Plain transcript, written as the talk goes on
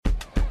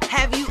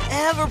Have you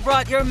ever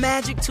brought your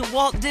magic to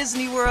Walt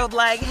Disney World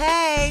like,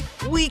 hey,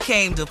 we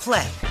came to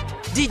play?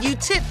 Did you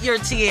tip your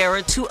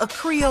tiara to a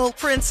Creole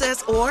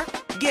princess or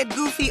get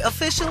goofy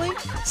officially?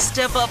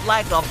 Step up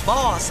like a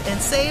boss and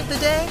save the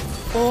day?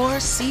 Or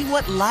see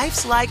what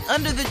life's like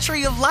under the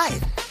tree of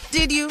life?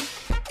 Did you?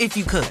 If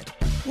you could.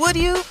 Would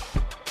you?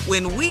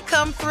 When we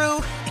come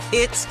through,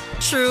 it's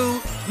true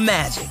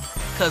magic.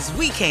 'Cause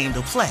we came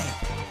to play.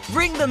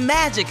 Bring the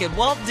magic at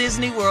Walt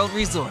Disney World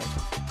Resort.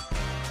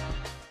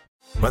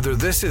 Whether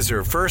this is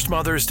her first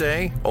Mother's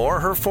Day or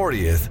her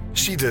 40th,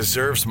 she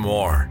deserves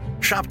more.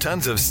 Shop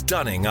tons of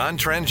stunning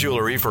on-trend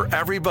jewelry for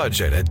every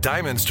budget at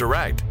Diamonds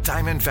Direct.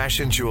 Diamond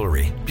fashion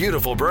jewelry,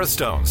 beautiful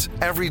birthstones,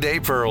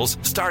 everyday pearls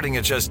starting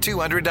at just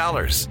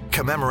 $200.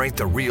 Commemorate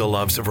the real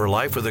loves of her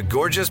life with a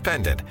gorgeous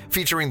pendant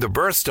featuring the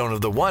birthstone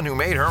of the one who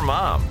made her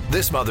mom.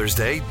 This Mother's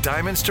Day,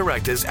 Diamonds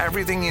Direct is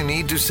everything you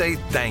need to say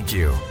thank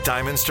you.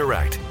 Diamonds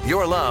Direct,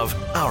 your love,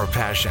 our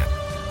passion.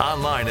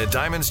 Online at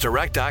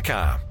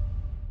diamondsdirect.com.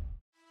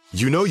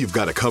 You know you've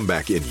got a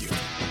comeback in you.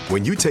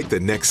 When you take the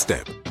next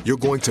step, you're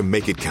going to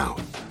make it count.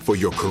 For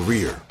your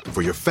career,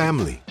 for your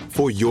family,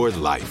 for your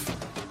life.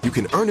 You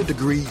can earn a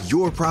degree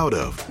you're proud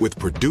of with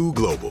Purdue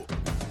Global.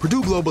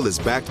 Purdue Global is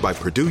backed by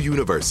Purdue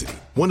University,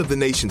 one of the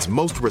nation's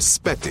most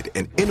respected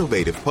and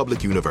innovative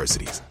public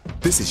universities.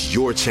 This is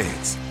your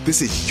chance.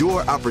 This is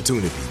your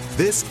opportunity.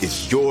 This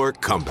is your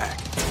comeback.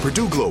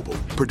 Purdue Global,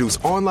 Purdue's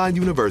online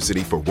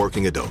university for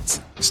working adults.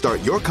 Start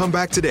your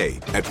comeback today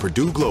at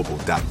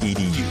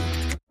purdueglobal.edu.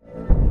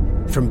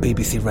 From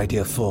BBC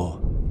Radio 4,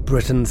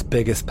 Britain's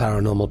biggest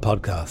paranormal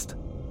podcast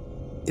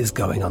is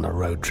going on a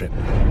road trip.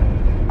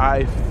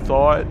 I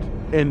thought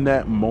in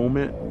that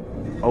moment,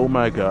 oh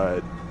my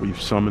God,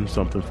 we've summoned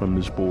something from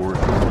this board.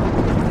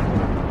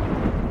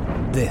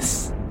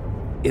 This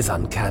is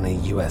Uncanny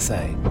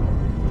USA.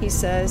 He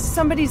says,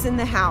 somebody's in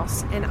the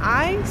house, and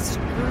I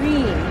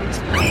screamed.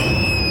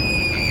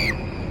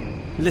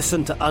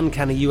 Listen to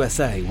Uncanny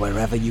USA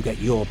wherever you get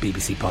your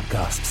BBC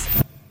podcasts,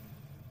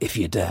 if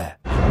you dare.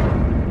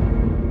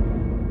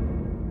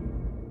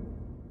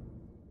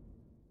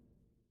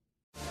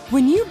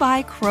 When you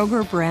buy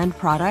Kroger brand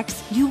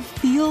products, you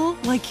feel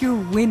like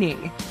you're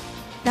winning.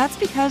 That's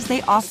because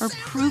they offer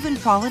proven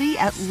quality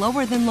at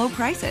lower than low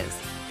prices.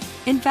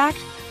 In fact,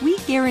 we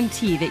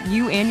guarantee that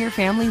you and your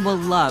family will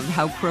love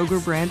how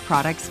Kroger brand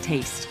products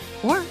taste,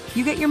 or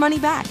you get your money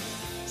back.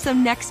 So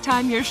next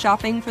time you're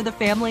shopping for the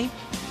family,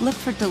 look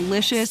for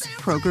delicious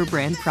Kroger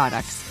brand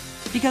products,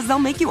 because they'll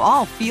make you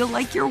all feel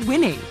like you're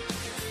winning.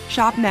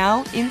 Shop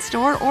now,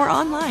 in-store, or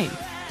online.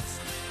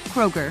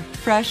 Kroger,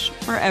 fresh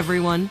for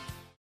everyone.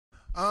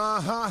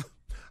 I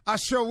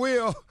sure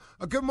will.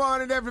 Good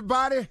morning,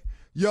 everybody.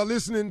 You're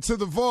listening to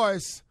The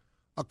Voice.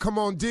 Come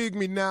on, dig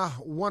me now.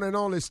 One and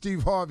only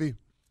Steve Harvey.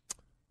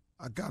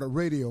 I got a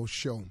radio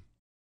show.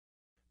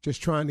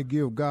 Just trying to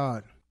give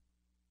God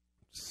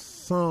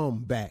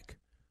some back.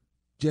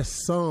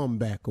 Just some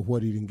back of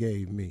what he done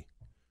gave me.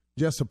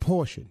 Just a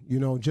portion,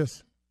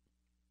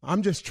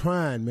 I'm just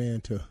trying,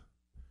 man,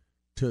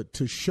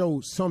 to show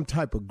some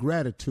type of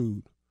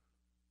gratitude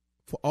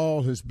for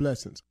all his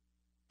blessings.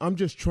 I'm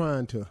just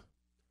trying to,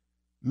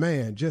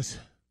 man, just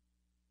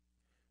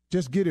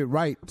get it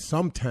right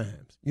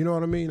sometimes. You know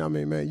what I mean? I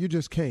mean, man, you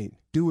just can't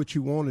do what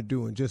you want to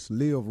do and just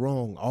live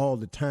wrong all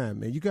the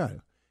time, man. You got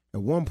to,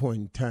 at one point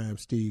in time,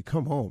 Steve,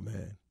 come on,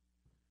 man.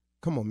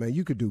 Come on, man.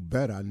 You could do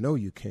better. I know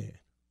you can.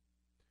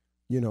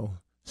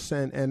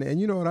 And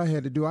you know what I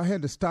had to do? I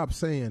had to stop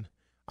saying,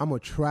 I'm going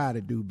to try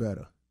to do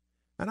better.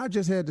 And I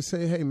just had to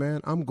say, hey,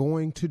 man, I'm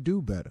going to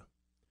do better.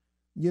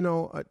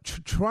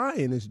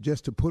 Trying is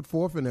just to put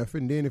forth an effort,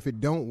 and then if it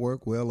don't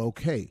work, well,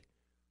 okay.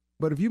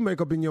 But if you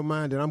make up in your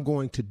mind that I'm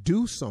going to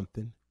do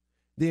something,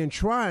 then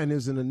trying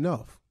isn't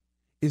enough.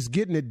 It's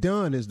getting it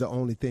done is the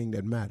only thing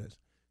that matters.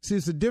 See,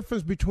 it's the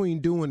difference between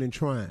doing and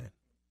trying.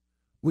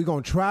 We're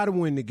going to try to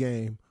win the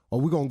game,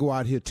 or we're going to go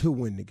out here to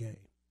win the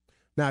game.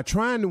 Now,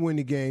 trying to win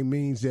the game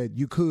means that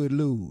you could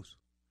lose.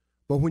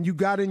 But when you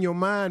got in your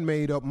mind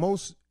made up,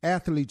 most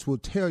athletes will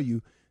tell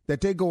you that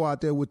they go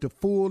out there with the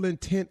full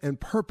intent and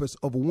purpose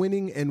of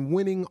winning and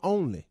winning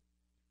only.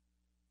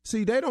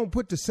 See, they don't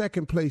put the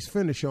second place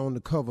finisher on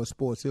the cover of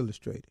Sports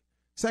Illustrated.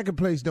 Second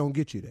place don't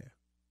get you there.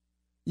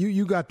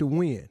 You got to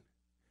win.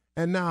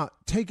 And now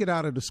take it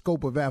out of the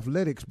scope of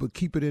athletics, but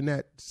keep it in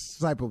that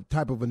type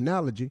of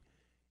analogy.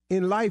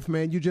 In life,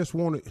 man, you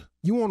want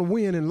to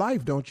win in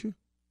life, don't you?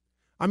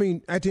 I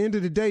mean, at the end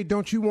of the day,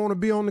 don't you want to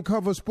be on the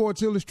cover of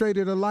Sports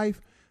Illustrated of Life?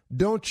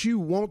 Don't you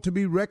want to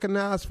be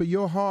recognized for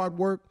your hard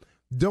work?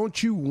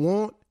 Don't you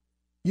want,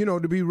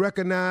 to be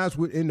recognized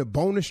in the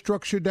bonus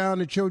structure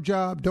down at your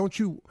job? Don't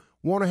you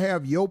want to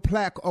have your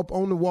plaque up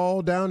on the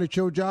wall down at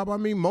your job? I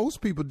mean,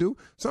 most people do.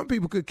 Some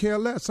people could care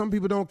less. Some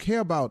people don't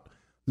care about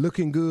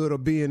looking good or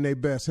being their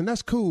best. And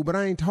that's cool, but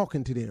I ain't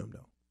talking to them,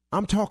 though.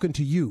 I'm talking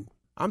to you.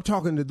 I'm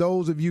talking to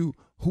those of you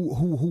who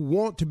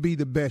want to be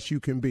the best you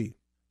can be.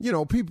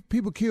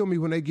 People kill me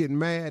when they get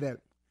mad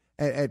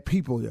at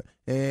people,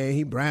 and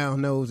he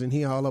brown nose and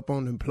he all up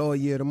on the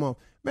employee of the month.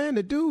 Man,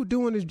 the dude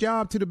doing his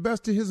job to the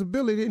best of his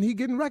ability, and he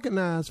getting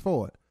recognized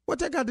for it. What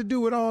that got to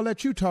do with all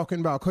that you talking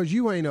about? Because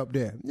you ain't up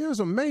there. It's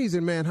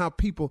amazing, man, how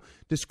people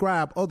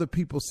describe other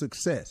people's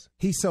success.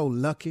 He's so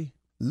lucky.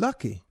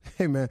 Lucky?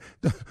 Hey, man,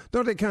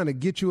 don't they kind of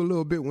get you a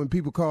little bit when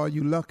people call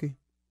you lucky?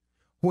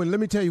 Let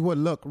me tell you what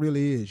luck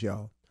really is,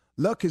 y'all.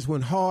 Luck is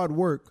when hard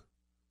work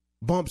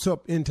bumps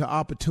up into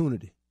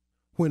opportunity.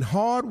 When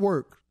hard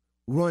work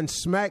runs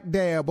smack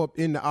dab up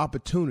into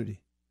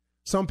opportunity.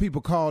 Some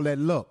people call that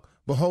luck.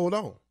 But hold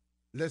on.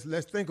 Let's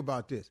think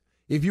about this.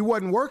 If you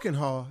wasn't working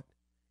hard,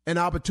 an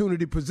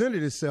opportunity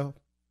presented itself,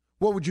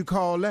 what would you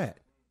call that?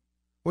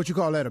 What you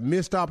call that, a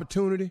missed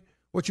opportunity?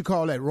 What you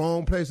call that,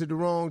 wrong place at the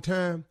wrong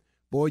time?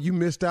 Boy, you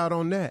missed out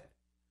on that.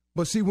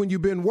 But see, when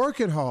you've been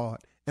working hard,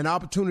 an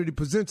opportunity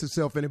presents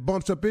itself and it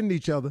bumps up into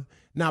each other,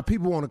 now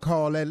people want to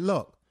call that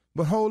luck.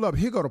 But hold up,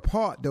 here go the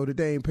part, though, that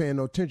they ain't paying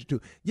no attention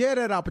to. Yeah,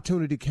 that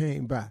opportunity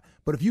came by.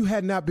 But if you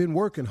had not been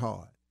working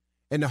hard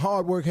and the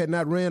hard work had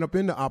not ran up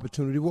into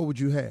opportunity, what would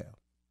you have?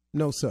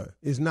 No, sir,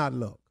 it's not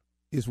luck.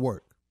 It's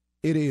work.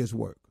 It is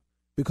work.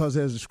 Because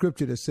there's a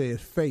scripture that says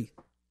faith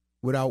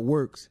without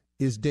works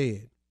is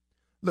dead.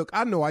 Look,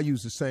 I know I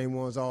use the same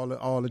ones all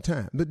the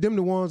time, but them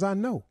the ones I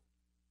know.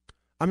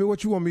 I mean,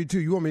 what you want me to do?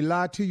 You want me to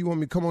lie to you? You want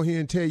me to come on here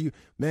and tell you,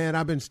 man,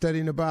 I've been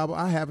studying the Bible?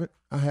 I haven't.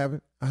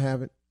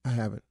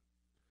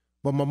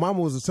 But my mama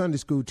was a Sunday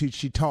school teacher.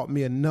 She taught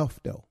me enough,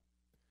 though.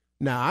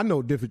 Now, I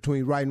know the difference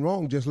between right and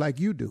wrong just like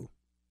you do.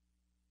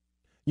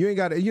 You ain't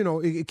got to,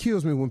 it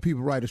kills me when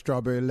people write a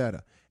strawberry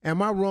letter.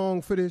 Am I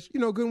wrong for this?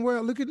 Good and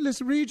well,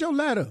 let's read your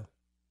letter.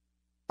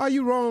 Are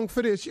you wrong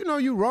for this?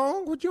 You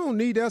wrong, but you don't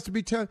need us to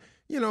be telling,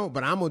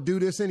 but I'm going to do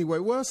this anyway.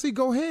 Well, see,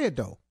 go ahead,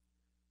 though.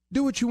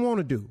 Do what you want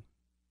to do.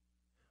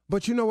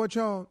 But you know what,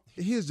 y'all?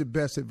 Here's the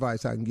best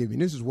advice I can give you.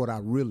 And this is what I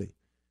really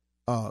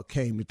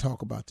came to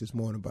talk about this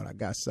morning, but I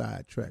got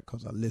sidetracked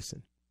because I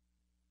listened.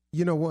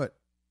 You know what?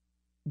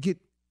 Get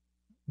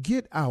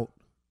out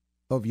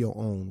of your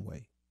own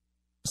way.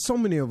 So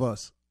many of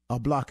us are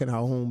blocking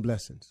our own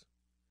blessings.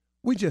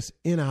 We just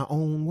in our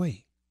own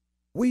way.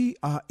 We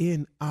are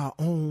in our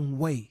own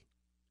way.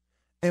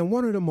 And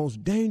one of the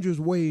most dangerous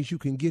ways you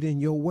can get in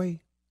your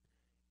way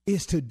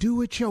is to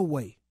do it your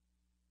way.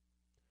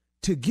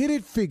 To get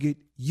it figured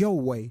your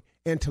way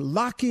and to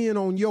lock in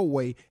on your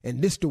way,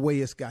 and this the way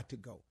it's got to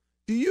go.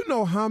 Do you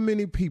know how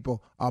many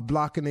people are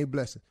blocking their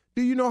blessing?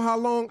 Do you know how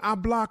long I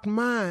blocked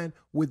mine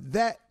with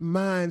that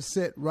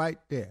mindset right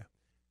there?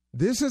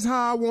 This is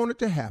how I want it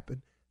to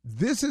happen.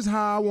 This is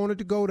how I want it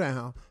to go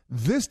down.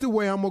 This the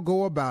way I'm going to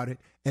go about it,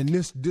 and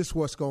this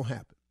what's going to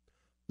happen.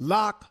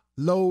 Lock,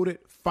 loaded,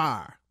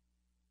 fire.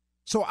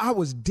 So I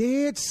was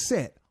dead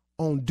set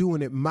on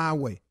doing it my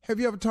way. Have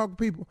you ever talked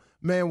to people?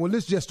 Man, well,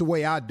 this is just the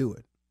way I do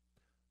it.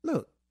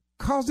 Look,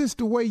 cause this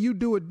the way you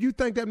do it, you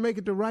think that make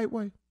it the right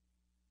way?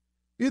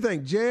 You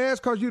think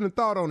just cause you done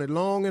thought on it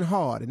long and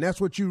hard, and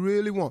that's what you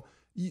really want.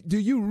 Do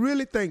you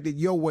really think that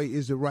your way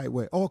is the right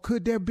way? Or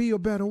could there be a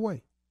better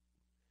way?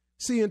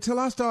 See, until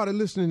I started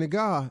listening to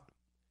God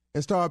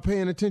and started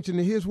paying attention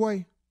to his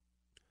way,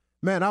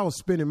 man, I was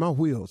spinning my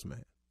wheels,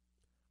 man.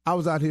 I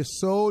was out here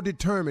so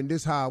determined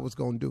this is how I was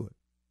going to do it.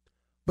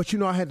 But,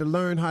 I had to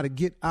learn how to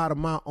get out of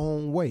my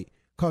own way.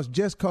 Because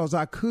just because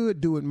I could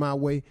do it my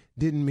way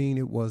didn't mean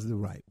it was the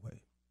right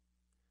way.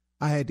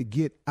 I had to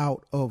get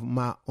out of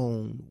my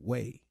own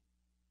way.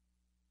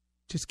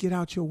 Just get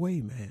out your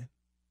way, man.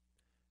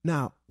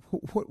 Now,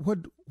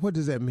 what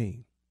does that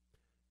mean?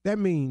 That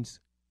means,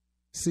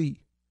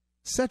 see,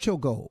 set your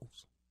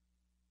goals.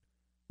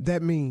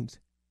 That means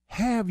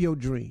have your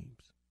dreams.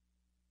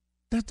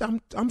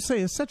 I'm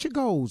saying set your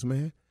goals,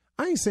 man.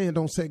 I ain't saying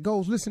don't set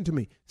goals. Listen to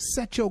me.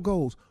 Set your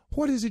goals.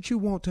 What is it you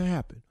want to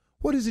happen?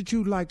 What is it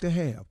you'd like to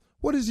have?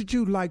 What is it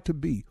you'd like to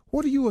be?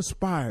 What do you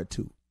aspire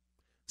to?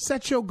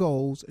 Set your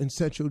goals and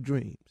set your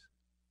dreams.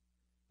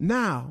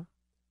 Now,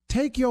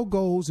 take your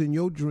goals and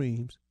your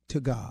dreams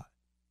to God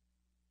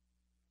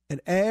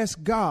and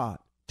ask God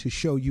to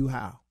show you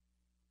how.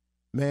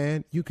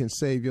 Man, you can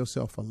save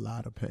yourself a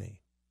lot of pain.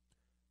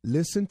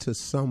 Listen to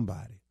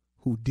somebody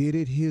who did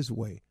it his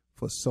way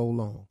for so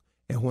long.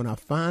 And when I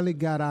finally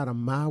got out of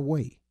my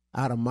way,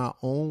 out of my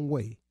own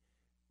way,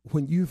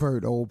 when you've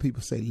heard old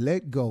people say,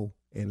 let go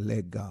and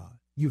let God.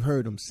 You've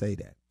heard them say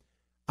that.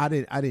 I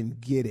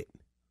didn't get it,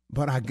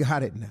 but I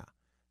got it now.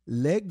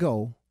 Let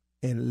go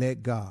and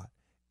let God.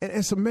 And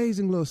it's an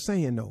amazing little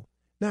saying, though.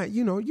 Now,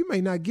 you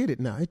may not get it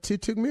now. It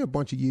took me a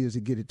bunch of years to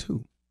get it,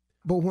 too.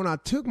 But when I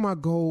took my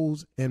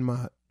goals and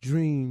my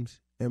dreams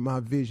and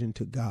my vision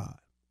to God,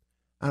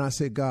 and I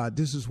said, God,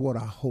 this is what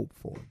I hope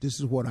for. This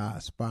is what I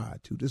aspire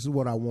to. This is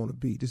what I want to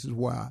be. This is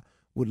where I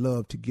would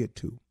love to get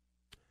to.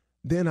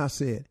 Then I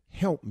said,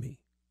 help me.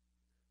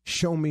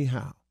 Show me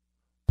how.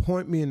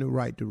 Point me in the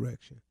right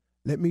direction.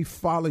 Let me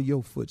follow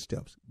your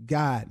footsteps.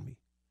 Guide me.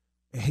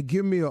 And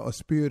give me a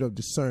spirit of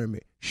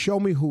discernment. Show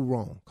me who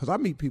wrong. Because I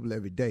meet people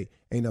every day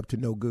ain't up to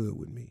no good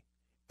with me.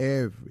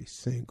 Every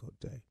single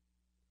day.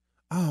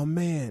 Oh,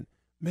 man,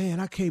 man,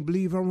 I can't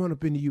believe I run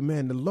up into you,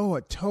 man. The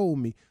Lord told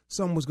me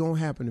something was going to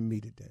happen to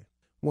me today.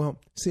 Well,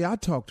 see, I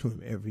talk to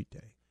him every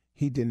day.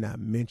 He did not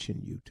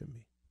mention you to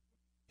me.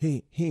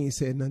 He ain't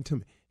said nothing to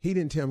me. He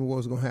didn't tell me what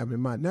was going to happen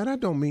in mine. Now, that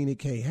don't mean it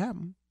can't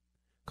happen,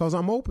 because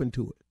I'm open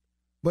to it.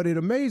 But it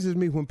amazes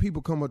me when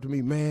people come up to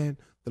me, man,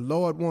 the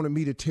Lord wanted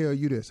me to tell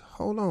you this.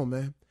 Hold on,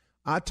 man.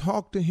 I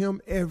talk to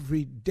him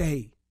every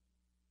day.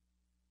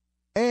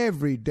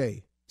 Every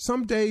day.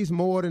 Some days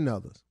more than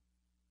others.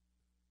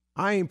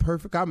 I ain't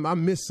perfect. I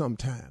miss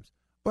sometimes.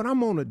 But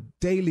I'm on a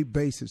daily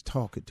basis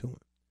talking to him.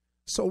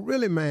 So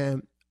really,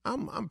 man,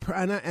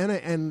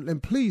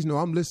 and please know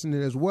I'm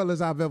listening as well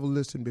as I've ever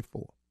listened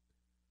before.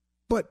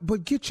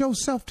 But get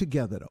yourself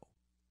together, though.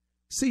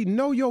 See,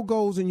 know your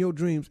goals and your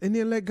dreams, and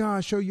then let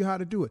God show you how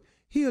to do it.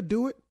 He'll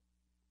do it.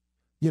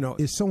 You know,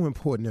 it's so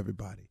important,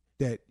 everybody,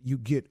 that you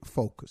get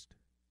focused,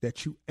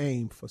 that you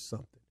aim for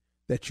something,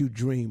 that you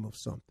dream of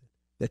something,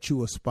 that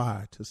you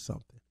aspire to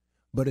something.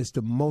 But it's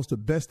the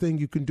best thing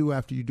you can do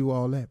after you do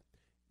all that.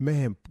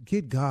 Man,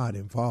 get God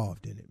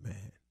involved in it,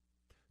 man.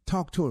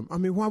 Talk to him. I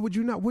mean, why would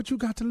you not? What you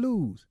got to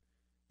lose?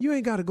 You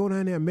ain't got to go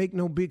down there and make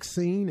no big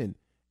scene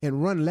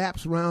and run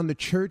laps around the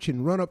church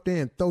and run up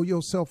there and throw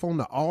yourself on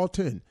the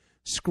altar and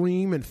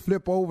scream and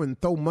flip over and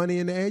throw money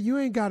in the air. You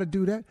ain't got to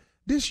do that.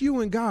 This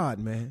you and God,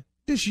 man.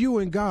 This you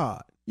and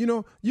God. You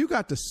know, you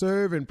got to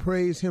serve and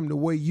praise him the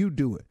way you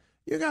do it.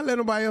 You got to let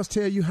nobody else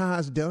tell you how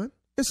it's done.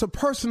 It's a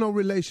personal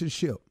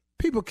relationship.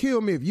 People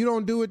kill me if you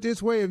don't do it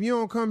this way, if you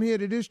don't come here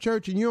to this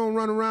church and you don't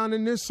run around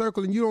in this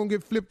circle and you don't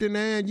get flipped in the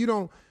air and you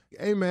don't,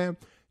 hey, man,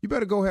 you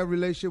better go have a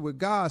relationship with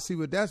God, see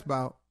what that's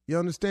about. You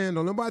understand?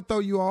 Don't nobody throw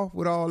you off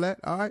with all that,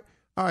 all right?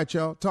 All right,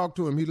 y'all, talk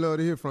to him. He'd love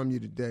to hear from you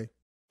today.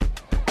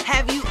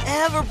 Have you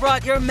ever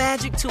brought your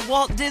magic to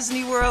Walt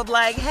Disney World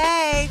like,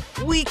 hey,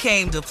 we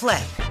came to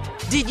play?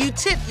 Did you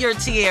tip your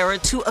tiara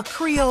to a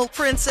Creole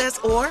princess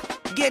or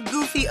get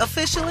goofy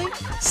officially?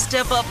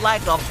 Step up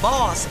like a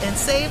boss and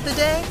save the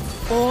day?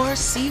 Or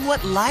see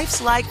what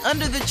life's like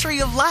under the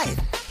tree of life?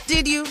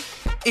 Did you?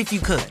 If you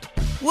could.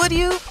 Would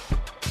you?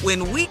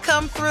 When we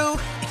come through,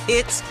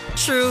 it's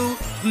true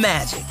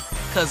magic.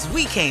 'Cause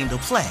we came to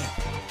play.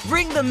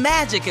 Bring the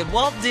magic at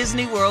Walt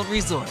Disney World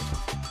Resort.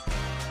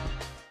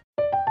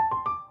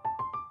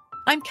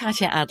 I'm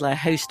Katya Adler,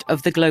 host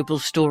of The Global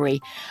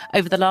Story.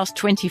 Over the last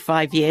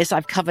 25 years,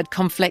 I've covered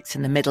conflicts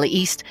in the Middle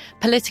East,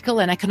 political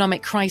and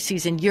economic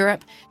crises in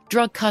Europe,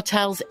 drug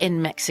cartels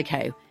in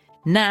Mexico.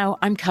 Now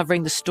I'm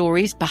covering the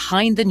stories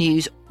behind the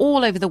news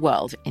all over the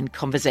world in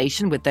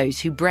conversation with those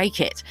who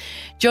break it.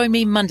 Join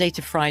me Monday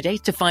to Friday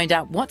to find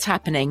out what's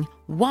happening,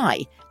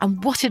 why,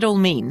 and what it all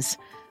means.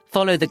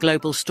 Follow The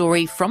Global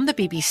Story from the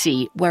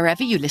BBC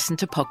wherever you listen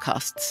to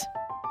podcasts.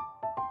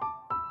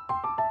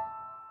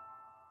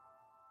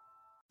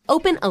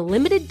 Open a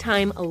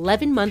limited-time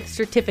 11-month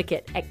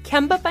certificate at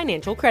Kemba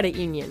Financial Credit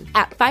Union.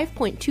 At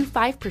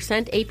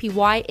 5.25%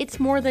 APY, it's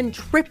more than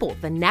triple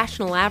the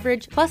national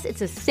average, plus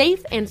it's a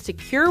safe and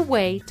secure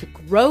way to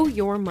grow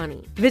your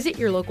money. Visit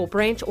your local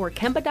branch or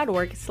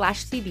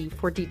kemba.org/cb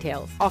for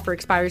details. Offer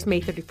expires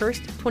May 31st,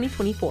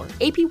 2024.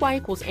 APY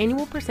equals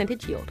annual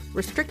percentage yield.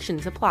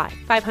 Restrictions apply.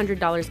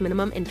 $500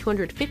 minimum and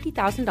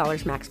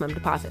 $250,000 maximum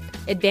deposit.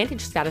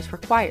 Advantage status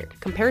required.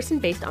 Comparison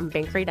based on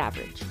bank rate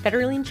average.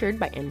 Federally insured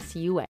by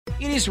NCUA.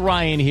 It is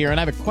Ryan here, and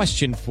I have a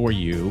question for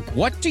you.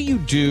 What do you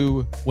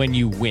do when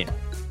you win?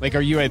 Like,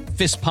 are you a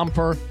fist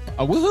pumper,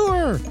 a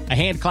woo-hooer, a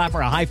hand clapper,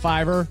 a high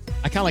fiver?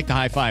 I kind of like the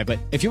high five, but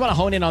if you want to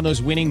hone in on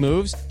those winning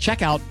moves,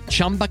 check out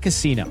Chumba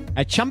Casino.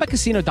 At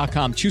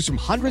ChumbaCasino.com, choose from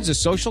hundreds of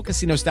social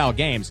casino-style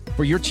games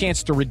for your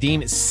chance to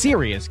redeem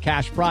serious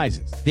cash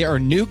prizes. There are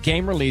new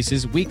game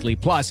releases weekly,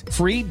 plus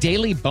free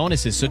daily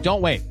bonuses, so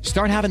don't wait.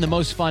 Start having the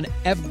most fun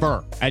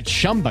ever at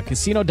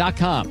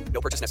ChumbaCasino.com.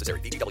 No purchase necessary.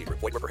 VGW.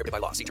 Void where prohibited by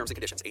law. See terms and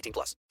conditions.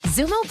 18+.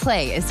 Xumo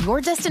Play is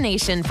your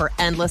destination for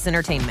endless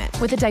entertainment.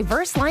 With a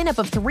diverse lineup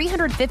of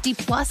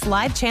 350-plus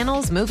live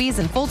channels, movies,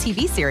 and full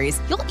TV series,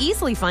 you'll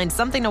easily find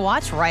something to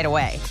watch right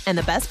away. And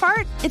the best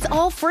part? It's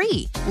all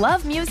free.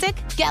 Love music?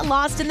 Get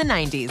lost in the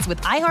 90s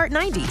with iHeart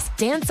 90s,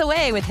 dance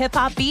away with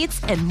hip-hop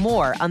beats, and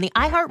more on the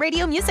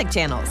iHeartRadio music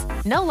channels.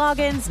 No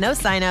logins, no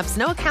signups,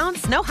 no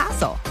accounts, no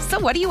hassle. So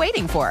what are you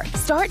waiting for?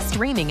 Start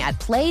streaming at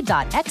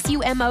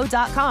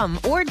play.xumo.com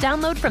or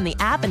download from the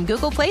app and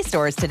Google Play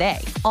stores today.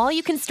 All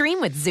you can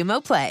stream with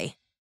Xumo Play.